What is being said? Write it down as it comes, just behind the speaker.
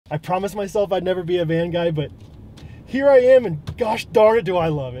I promised myself I'd never be a van guy, but here I am, and gosh darn it, do I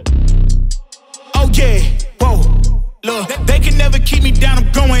love it. Oh yeah, whoa, look, they can never keep me down,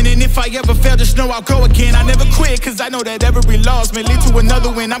 I'm going, and if I ever fail, just know I'll go again. I never quit, cause I know that every loss may lead to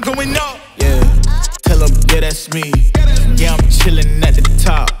another win. I'm going up, yeah, tell them, yeah, that's me. Yeah, I'm chilling at the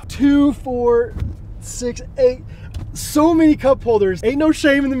top. 2, 4, 6, 8. So many cup holders. Ain't no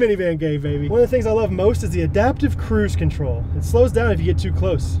shame in the minivan game, baby. One of the things I love most is the adaptive cruise control. It slows down if you get too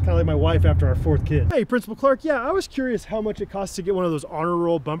close. Kind of like my wife after our 4th kid. Hey, Principal Clark, yeah, I was curious how much it costs to get one of those honor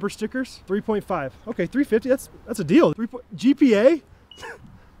roll bumper stickers. 3.5. Okay, 350, that's a deal. GPA?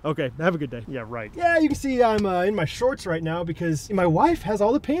 Okay, have a good day. Yeah, right. Yeah, you can see I'm in my shorts right now because my wife has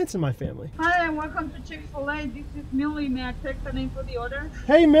all the pants in my family. Hi, and welcome to Chick-fil-A. This is Millie. May I take the name for the order?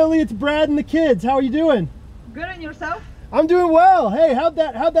 Hey, Millie, it's Brad and the kids. How are you doing? Good, and yourself? I'm doing well. Hey, how'd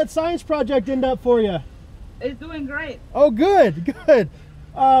that science project end up for you? It's doing great. Oh, good, good.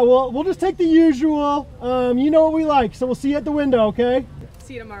 Well, we'll just take the usual. You know what we like, so we'll see you at the window, okay?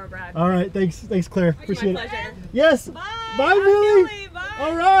 See you tomorrow, Brad. All right, thanks, Claire. Appreciate My pleasure. it. Yes. Bye. Bye, Millie. Millie. Bye.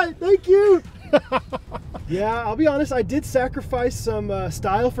 All right, thank you. Yeah, I'll be honest, I did sacrifice some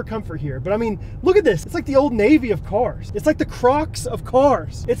style for comfort here. But I mean, look at this. It's like the Old Navy of cars. It's like the Crocs of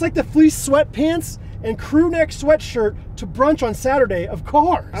cars. It's like the fleece sweatpants and crew neck sweatshirt to brunch on Saturday of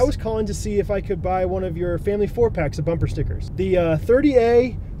cars. I was calling to see if I could buy one of your family 4-packs of bumper stickers. The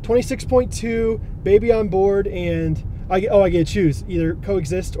 30A, 26.2, baby on board, and I get to choose either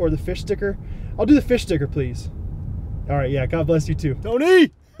coexist or the fish sticker. I'll do the fish sticker, please. All right, yeah, God bless you too.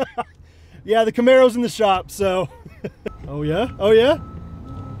 Tony! Yeah, the Camaro's in the shop, so. Oh yeah? Oh yeah?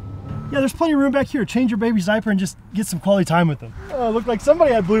 Yeah, there's plenty of room back here. Change your baby's diaper and just get some quality time with them. Oh, looked like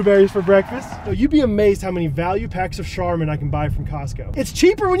somebody had blueberries for breakfast. Oh, you'd be amazed how many value packs of Charmin I can buy from Costco. It's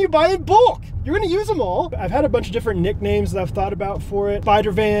cheaper when you buy in bulk. You're gonna use them all. I've had a bunch of different nicknames that I've thought about for it.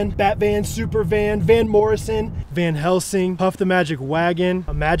 Spider Van, Bat Van, Super Van, Van Morrison, Van Helsing, Puff the Magic Wagon,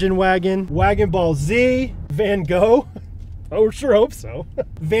 Imagine Wagon, Wagon Ball Z, Van Gogh. Oh, sure hope so.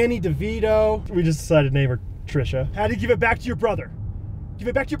 Vanny DeVito. We just decided to name her Trisha. Had to give it back to your brother. Give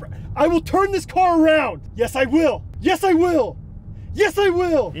it back to your brother. I will turn this car around. Yes, I will. Yes, I will. Yes, I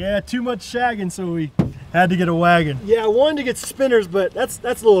will. Yeah, too much shagging, so we had to get a wagon. Yeah, I wanted to get spinners, but that's a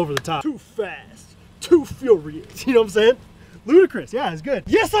little over the top. Too fast. Too furious. You know what I'm saying? Ludicrous. Yeah, it's good.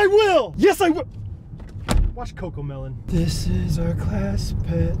 Yes, I will. Yes, I will. Watch Coco Melon. This is our class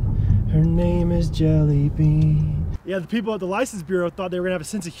pet. Her name is Jelly Bean. Yeah, the people at the license bureau thought they were gonna have a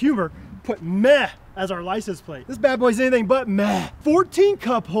sense of humor, put meh as our license plate. This bad boy's anything but meh. 14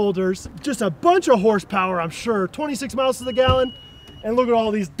 cup holders, just a bunch of horsepower, I'm sure. 26 miles to the gallon. And look at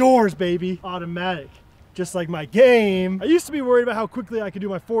all these doors, baby. Automatic, just like my game. I used to be worried about how quickly I could do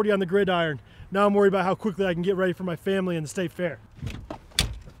my 40 on the gridiron. Now I'm worried about how quickly I can get ready for my family in the state fair.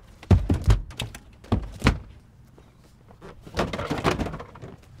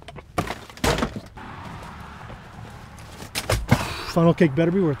 Funnel cake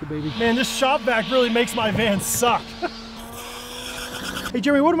better be worth it, baby. Man, this shop vac really makes my van suck. Hey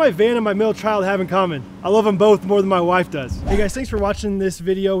Jeremy, what do my van and my middle child have in common? I love them both more than my wife does. Hey guys, thanks for watching this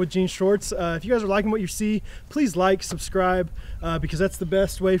video with Jean Shorts. If you guys are liking what you see, please like, subscribe, because that's the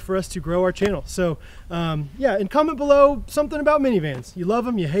best way for us to grow our channel. So yeah, and comment below something about minivans. You love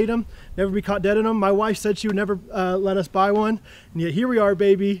them, you hate them, never be caught dead in them. My wife said she would never let us buy one, and yet here we are,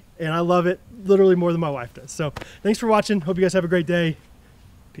 baby, and I love it literally more than my wife does. So thanks for watching. Hope you guys have a great day.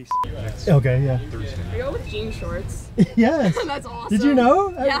 Peace. Okay, yeah. I go with Jean Shorts. Yes. That's awesome. Did you know?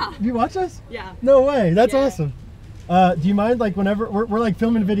 Yeah. You watch us? Yeah. No way. That's Yeah. awesome. Do you mind, like, whenever we're like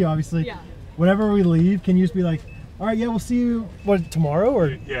filming a video, obviously. Yeah. Whenever we leave, can you just be like, all right, yeah, we'll see you what tomorrow or?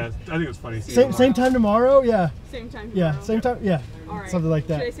 Yeah, I think it's funny. Same time tomorrow. Yeah. Same time tomorrow. Yeah. Same time. Yeah. All right. Something like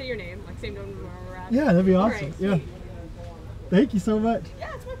that. Should I say your name? Like same time tomorrow we're at? Yeah, that'd be All awesome. right, Yeah. sweet. Thank you so much.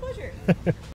 Yeah, it's my pleasure.